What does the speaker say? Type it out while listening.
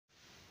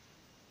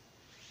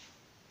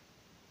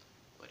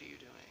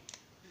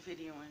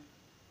videoing.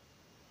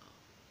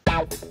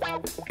 I was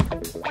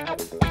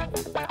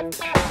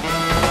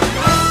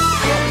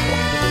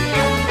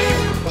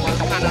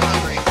kind of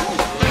hungry.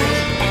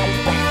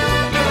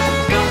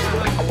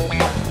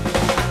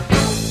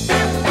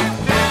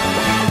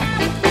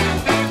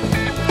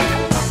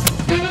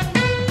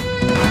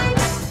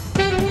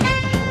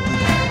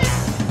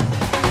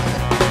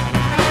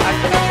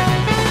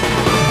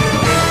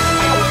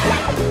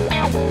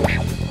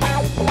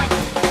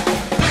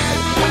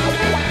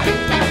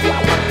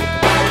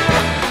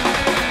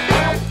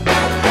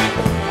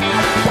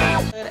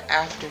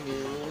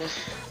 Afternoon.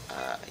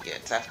 Yeah,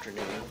 it's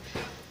afternoon.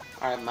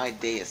 Alright, my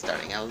day is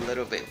starting a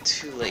little bit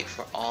too late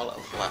for all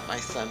of what my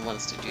son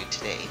wants to do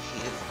today.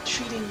 He is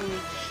treating me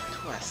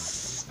to a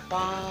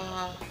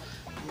spa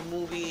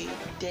movie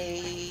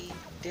day,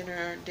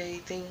 dinner day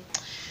thing.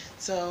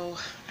 So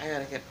I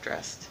gotta get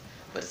dressed.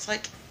 But it's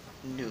like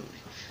noon.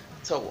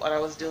 So what I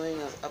was doing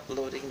was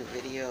uploading the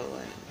video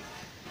and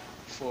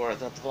for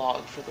the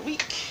vlog for the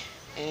week.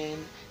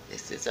 And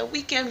this is a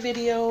weekend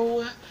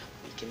video.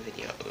 Weekend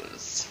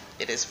videos.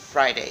 It is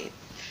Friday,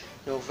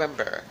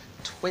 November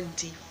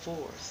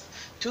 24th,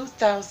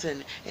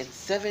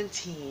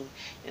 2017,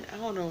 and I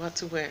don't know what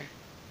to wear.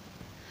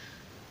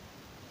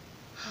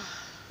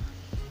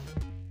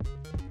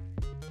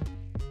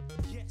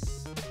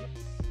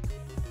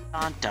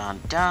 Dun dun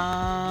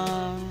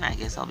dun. I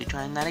guess I'll be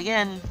trying that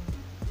again.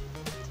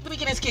 The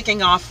weekend is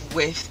kicking off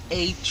with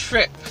a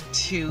trip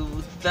to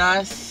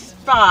the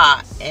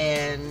spa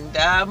and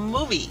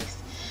movies.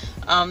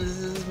 This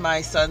is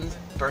my son's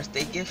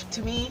birthday gift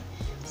to me.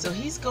 So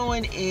he's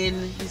gone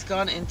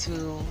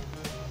into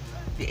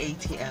the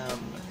ATM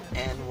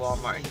and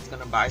Walmart. He's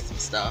gonna buy some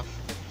stuff.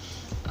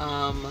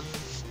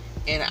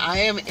 And I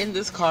am in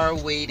this car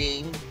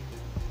waiting.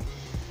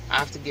 I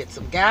have to get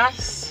some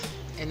gas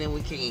and then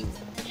we can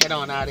head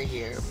on out of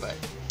here. But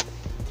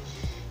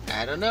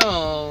I don't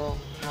know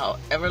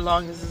however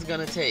long this is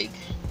gonna take.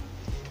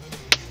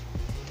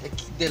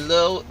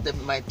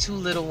 My two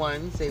little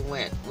ones, they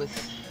went with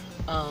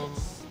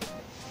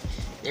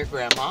their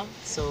grandma,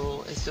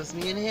 so it's just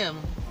me and him.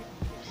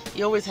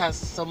 He always has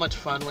so much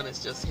fun when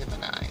it's just him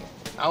and I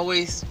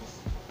always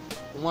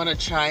want to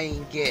try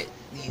and get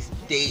these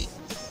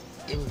dates,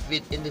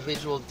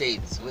 individual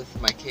dates with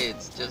my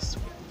kids, just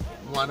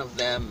one of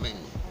them, and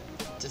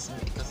just me,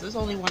 because there's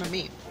only one of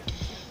me.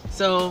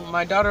 So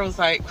my daughter was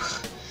like,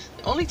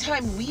 the only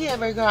time we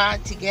ever go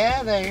out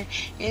together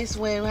is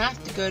when we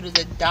have to go to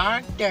the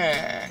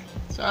doctor.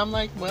 So I'm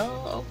like,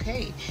 well,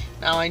 okay.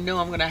 Now I know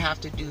I'm going to have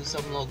to do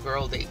some little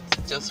girl dates,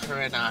 just her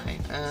and I.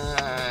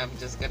 I'm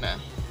just going to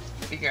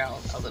figure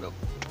out a little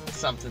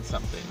something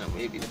that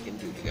maybe we can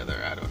do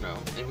together. I don't know.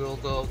 Maybe we'll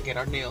go get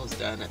our nails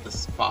done at the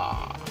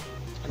spa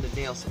and the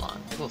nail salon.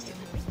 We'll see.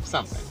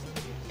 Something.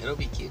 It'll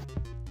be cute.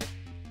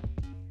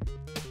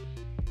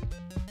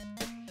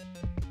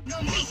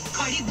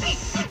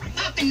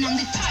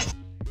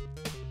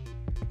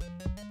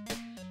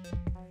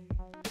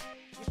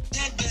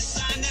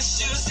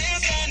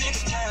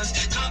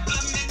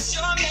 Compliments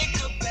your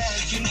makeup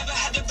bag. You never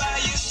had to buy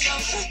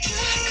yourself a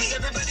gift, 'cause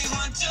everybody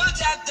wants to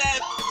tap that.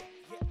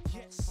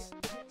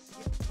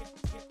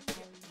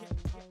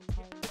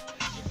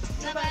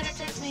 Nobody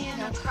takes me in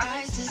a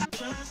crisis.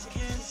 Just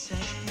can't say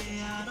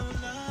I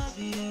don't love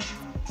you.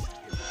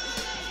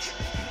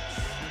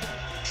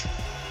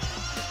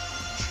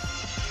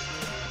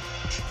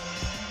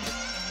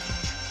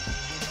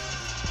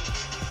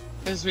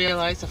 Just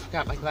realized I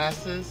forgot my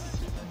glasses.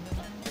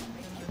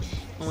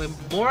 And we're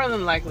more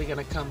than likely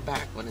gonna come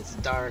back when it's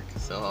dark,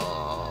 so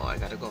I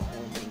gotta go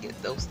home and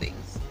get those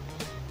things.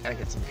 Gotta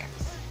get some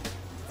gas.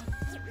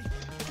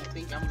 I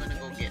think I'm gonna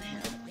go get him.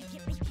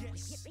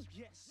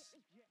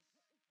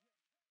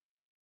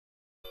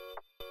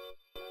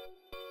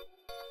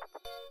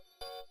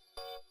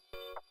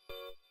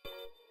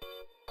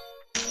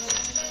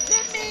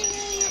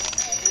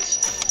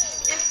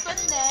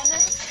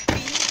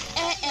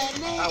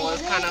 I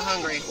was kind of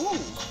hungry. Ooh,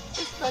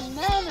 it's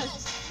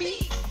bananas.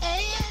 B-A-N-A-N-A-S.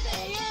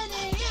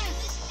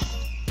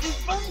 It's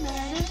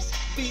bananas.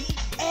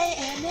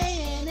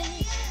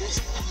 B-A-N-A-N-A-S.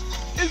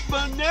 It's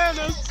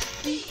bananas.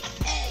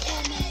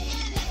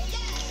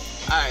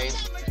 B-A-N-A-N-A-S. Alright.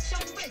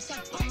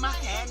 Put my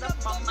hand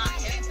up on my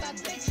head.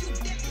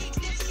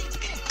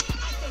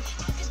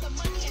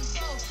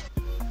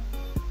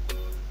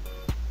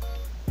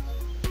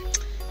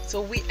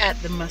 So we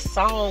at the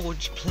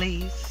massage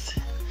place.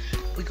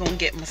 We're gonna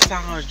get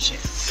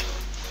massages.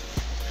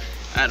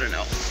 I don't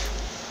know.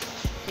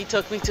 He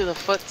took me to the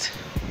foot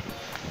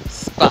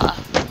spa.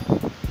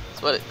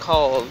 That's what it's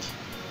called.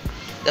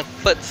 The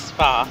foot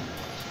spa.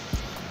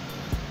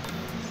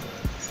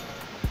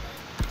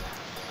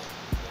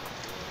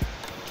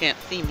 Can't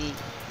see me.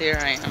 There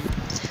I am.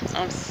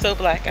 I'm so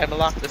black I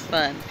block the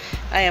sun.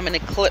 I am an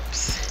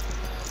eclipse.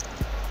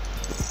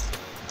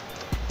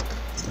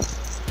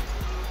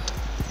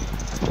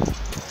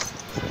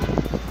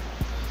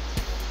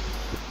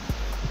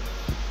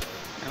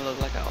 I look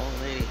like an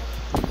old lady.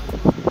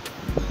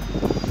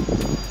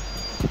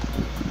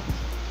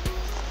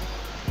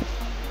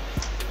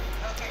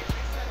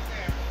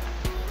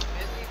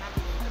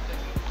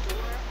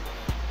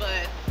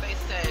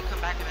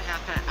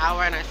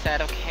 kind of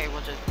said, okay,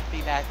 we'll just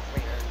be back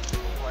later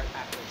or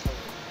after it's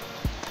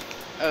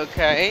over.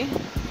 Okay.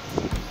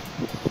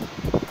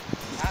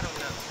 I don't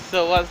know.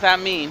 So what does that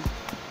mean?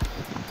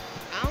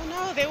 I don't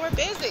know. They were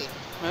busy.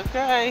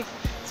 Okay.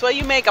 That's why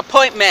you make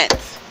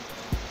appointments.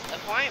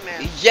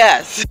 Appointment.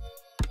 Yes.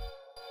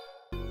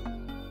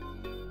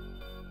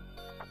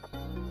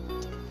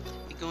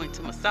 You're going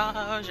to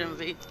massage and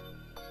be.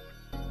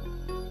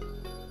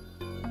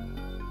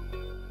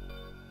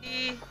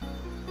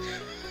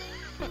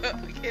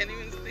 We can't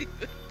even see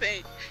the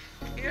thing.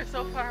 You're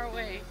so far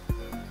away.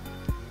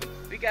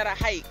 We gotta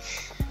hike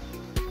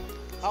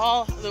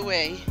all the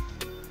way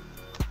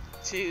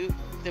to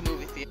the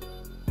movie theater.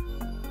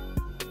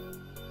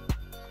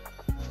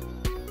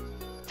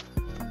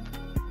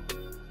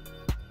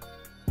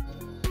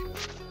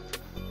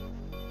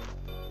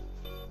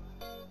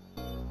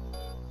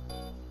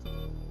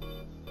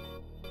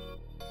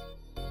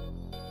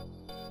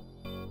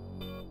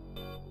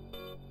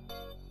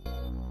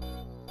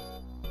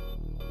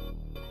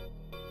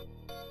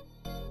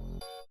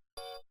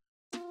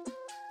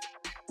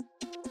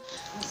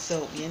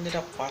 So we ended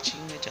up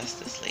watching the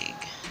Justice League,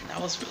 and that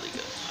was really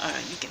good.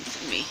 You can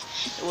see me.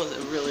 It was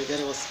really good.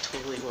 It was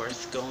totally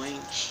worth going,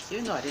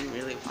 even though I didn't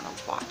really want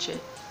to watch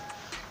it.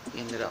 We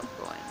ended up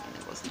going, and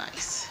it was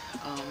nice.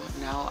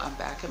 Now I'm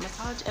back at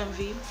Massage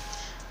Envy.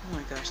 Oh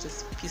my gosh,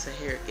 this piece of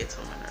hair gets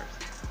on my nerves.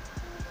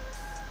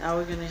 Now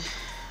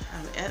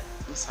I'm at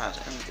Massage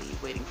Envy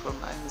waiting for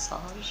my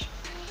massage,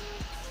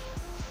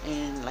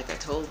 and like I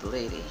told the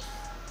lady,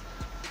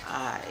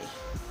 I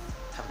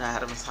have not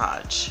had a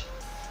massage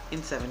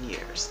in 7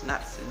 years,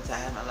 not since I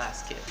had my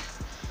last kid.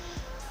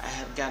 I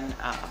had gotten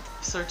a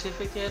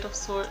certificate of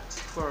sorts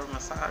for a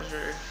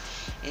massager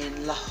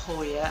in La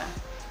Jolla,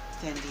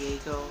 San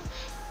Diego,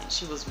 and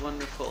she was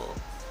wonderful.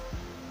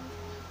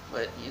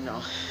 But you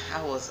know,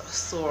 I was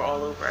sore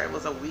all over. I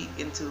was a week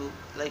into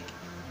like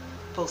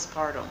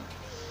postpartum,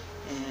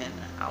 and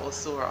I was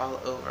sore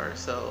all over.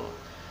 So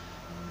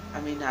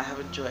I may not have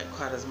enjoyed it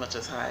quite as much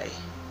as I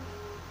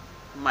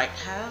might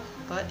have,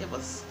 but it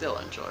was still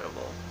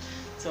enjoyable.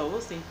 So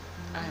we'll see.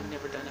 I have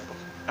never done it before.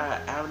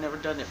 I've never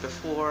done it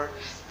before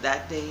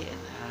that day, and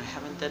I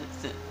haven't done it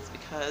since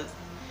because,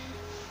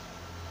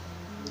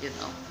 you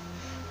know,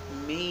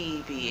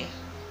 maybe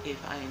if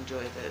I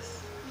enjoy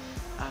this,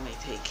 I may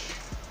take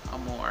a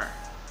more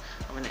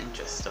of an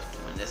interest of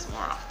doing this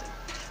more often.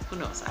 Who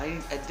knows?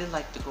 I did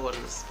like to go to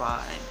the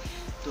spa and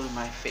doing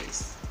my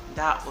face.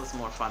 That was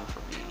more fun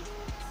for me.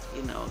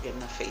 You know,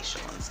 getting a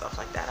facial and stuff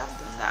like that. I've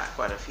done that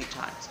quite a few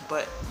times,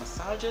 but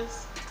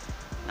massages,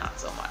 not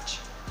so much.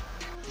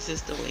 This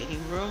is the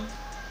waiting room.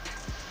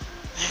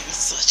 It's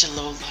such a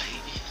low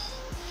light, you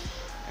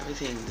know.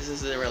 Everything. This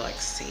is the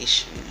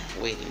relaxation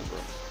waiting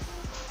room.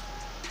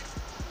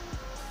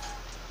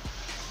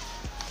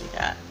 We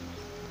got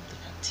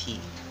tea,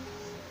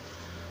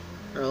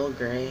 Earl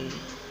Grey.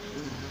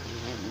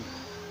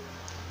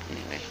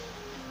 Anyway,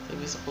 so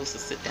we're supposed to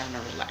sit down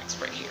and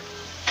relax right here.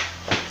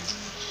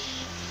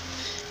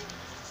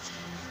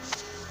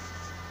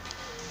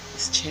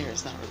 This chair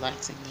is not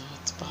relaxing though.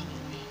 It's bothering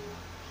me.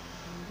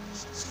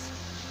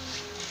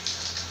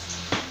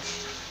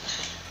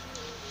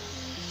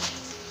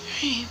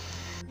 Right.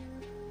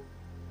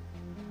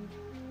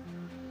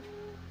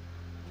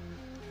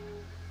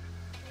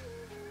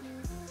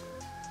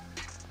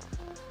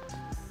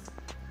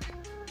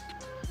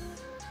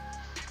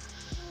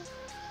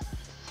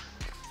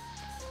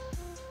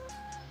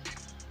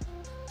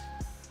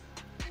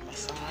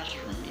 Massage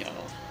room, y'all.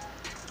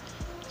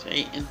 It's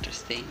very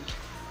interesting.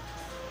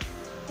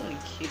 Really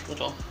cute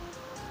little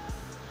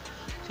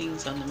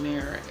things on the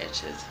mirror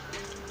edges.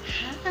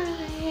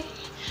 Hi.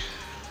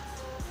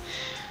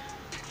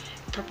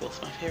 Purple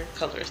is my favorite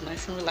color. It's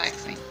nice and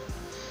relaxing.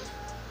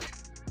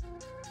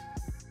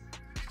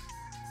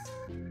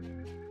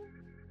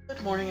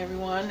 Good morning,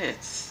 everyone.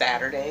 It's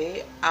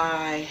Saturday.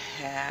 I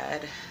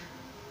had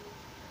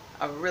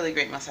a really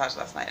great massage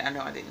last night. I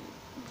know I didn't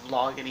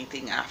vlog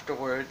anything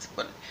afterwards,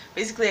 but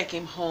basically I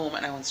came home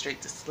and I went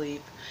straight to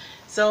sleep.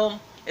 So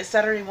it's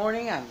Saturday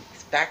morning. I'm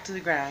back to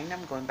the grind.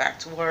 I'm going back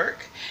to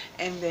work,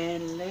 and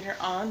then later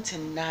on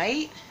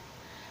tonight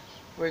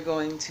we're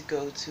going to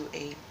go to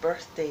a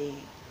birthday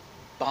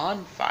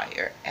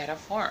bonfire at a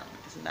farm.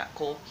 Isn't that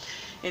cool?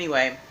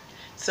 Anyway,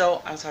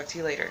 so I'll talk to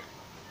you later.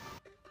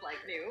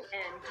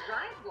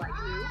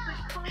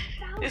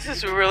 This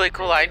is a really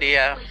cool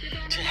idea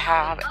to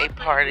have a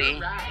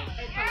party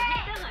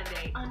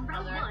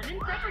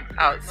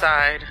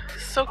outside.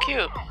 So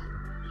cute.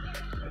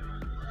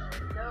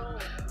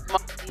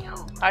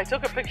 I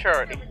took a picture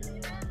already.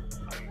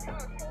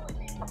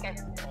 Okay.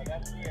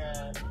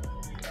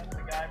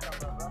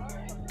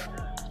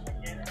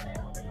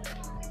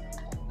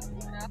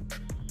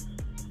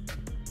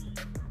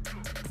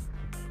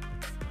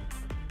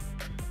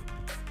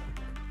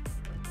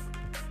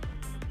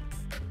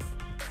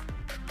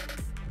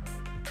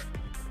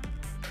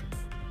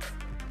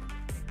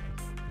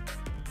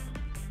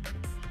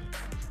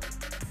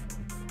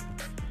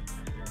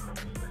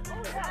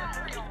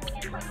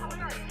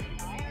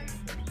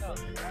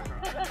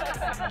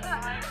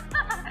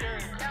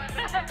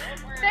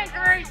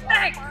 January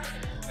 6th.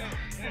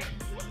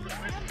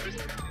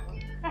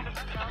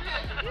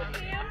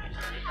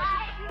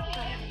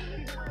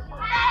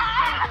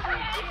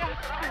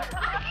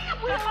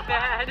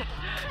 Bad.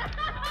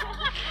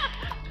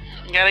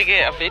 You gotta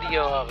get a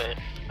video of it.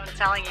 I'm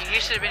telling you,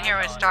 you should have been here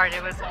when it started.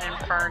 It was an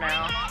inferno.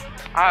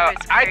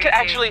 I could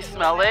actually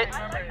smell it.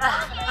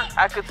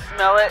 I could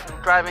smell it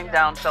driving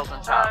down Shelton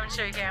Oh, Top. I'm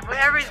sure you can. But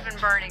everybody's been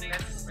burning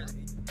this.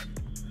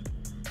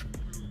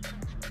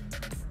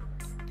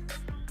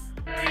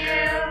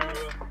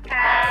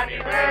 Happy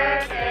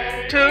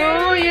birthday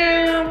To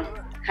you,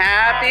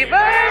 happy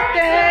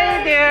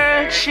birthday,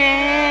 dear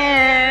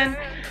Chin.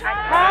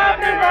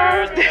 Happy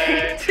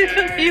birthday to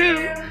you.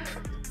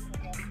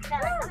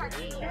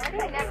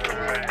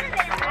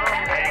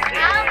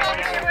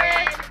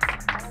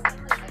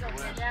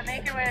 Yeah,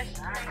 make a wish.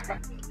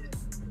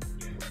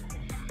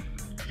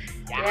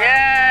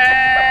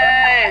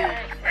 Yay!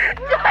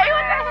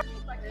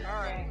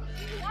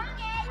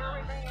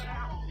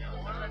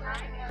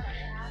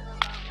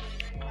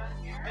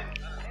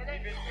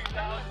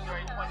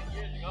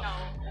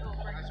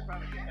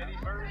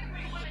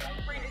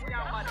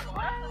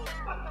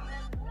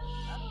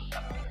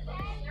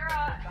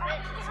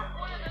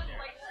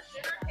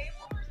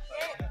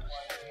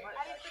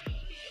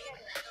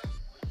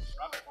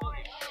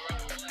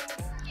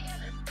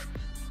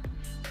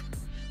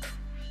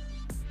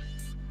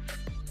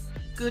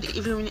 Good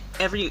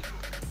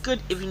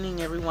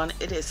evening, everyone.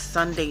 It is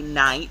Sunday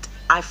night.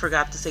 I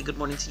forgot to say good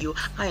morning to you.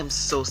 I am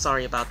so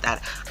sorry about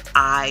that.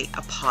 I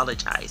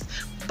apologize.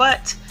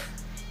 But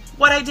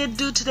what I did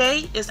do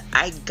today is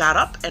I got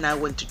up and I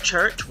went to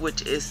church,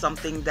 which is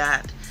something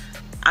that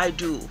I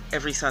do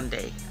every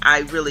Sunday.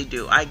 I really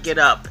do. I get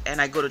up and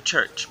I go to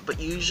church,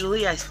 but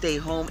usually I stay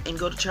home and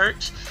go to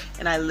church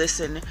and I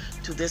listen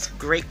to this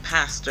great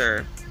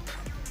pastor,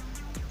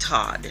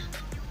 Todd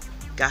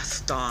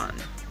Gaston.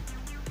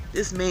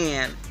 This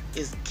man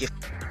is gifted.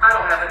 I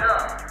don't have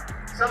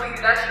enough. Some of you,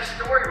 that's your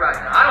story right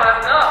now. I don't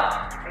have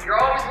enough. And you're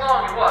always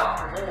longing what?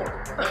 For more,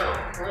 for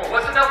more, for more.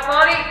 What's enough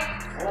money?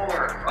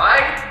 More,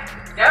 right?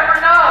 Never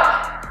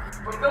enough.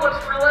 But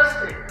Philip's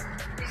realistic.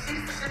 He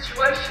sees the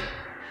situation.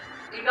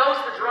 He knows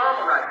the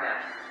drama right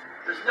now.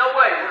 There's no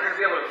way we're going to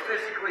be able to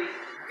physically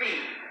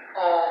feed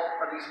all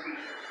of these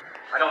people.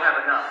 I don't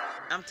have enough.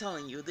 I'm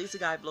telling you, this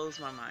guy blows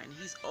my mind.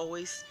 He's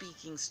always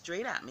speaking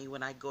straight at me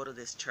when I go to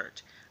this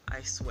church.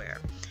 I swear.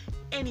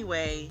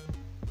 Anyway,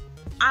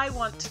 I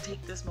want to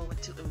take this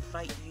moment to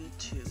invite you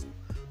to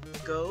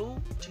go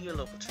to your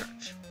local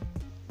church.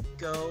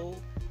 Go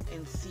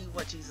and see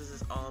what Jesus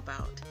is all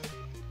about.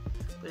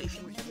 But if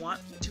you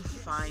want to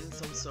find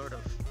some sort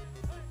of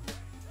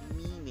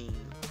meaning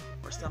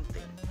or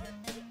something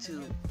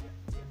to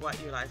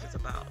what your life is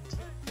about,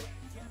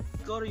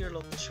 go to your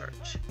local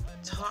church.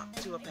 Talk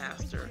to a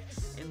pastor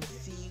and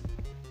see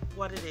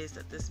what it is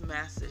that this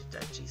message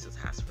that Jesus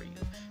has for you.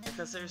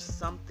 Because there's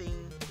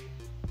something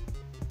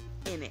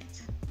in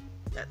it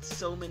that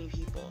so many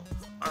people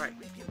are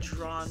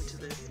drawn to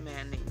this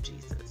man named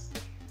Jesus.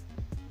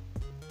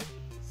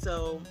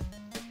 So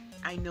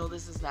I know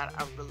this is not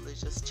a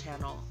religious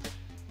channel,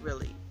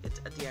 really. It's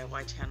a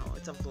DIY channel.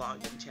 It's a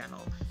vlogging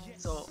channel.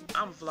 So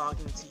I'm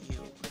vlogging to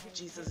you.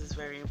 Jesus is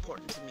very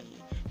important to me,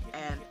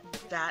 and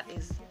that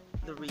is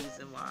the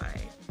reason why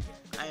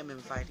I am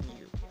inviting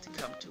you to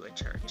come to a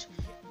church.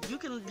 You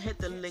can hit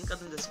the link in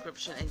the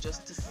description and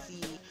just to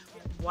see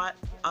what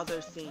other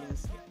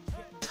things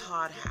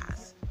Todd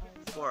has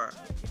for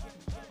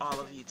all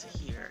of you to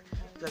hear,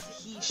 because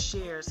he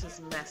shares his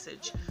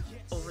message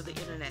over the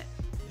internet.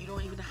 You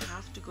don't even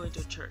have to go into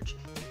a church.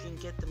 You can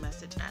get the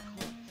message at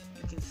home.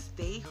 You can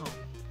stay home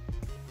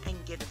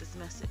and get this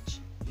message.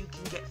 You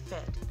can get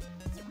fed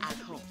at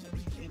home.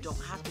 You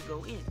don't have to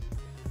go in,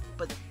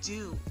 but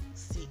do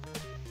seek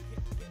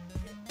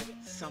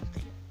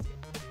something.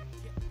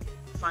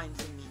 Find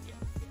some meaning.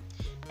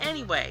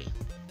 Anyway,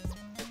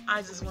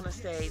 I just want to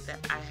say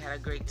that I had a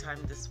great time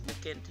this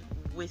weekend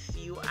with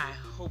you. I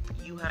hope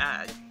you had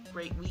a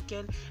great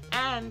weekend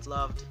and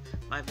loved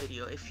my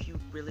video. If you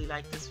really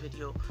like this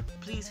video,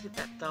 please hit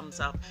that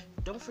thumbs up.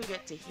 Don't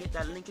forget to hit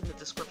that link in the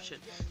description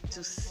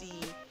to see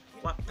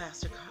what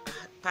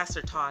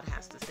Pastor Todd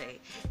has to say.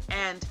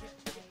 And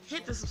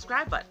hit the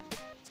subscribe button.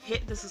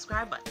 Hit the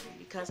subscribe button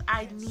because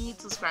I need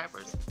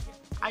subscribers.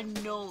 I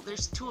know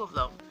there's 2 of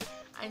them.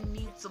 I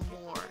need some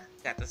more.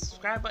 Got the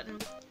subscribe button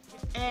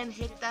and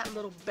hit that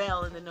little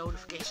bell in the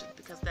notification,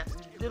 because that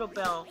little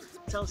bell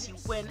tells you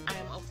when I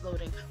am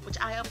uploading, which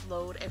I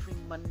upload every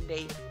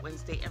Monday,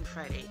 Wednesday, and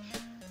Friday.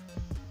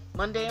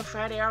 Monday and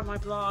Friday are my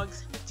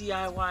vlogs.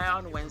 DIY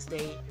on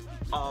Wednesday,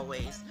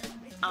 always.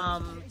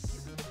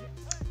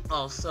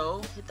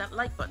 Also hit that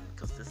like button,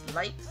 because this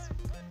likes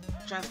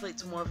translate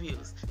to more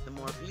views. The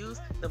more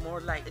views, the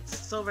more like. It's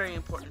so very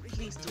important.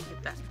 Please do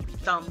hit that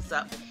thumbs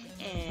up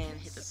and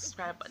hit the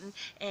subscribe button.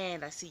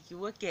 And I see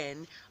you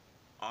again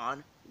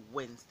on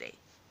Wednesday.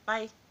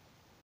 Bye.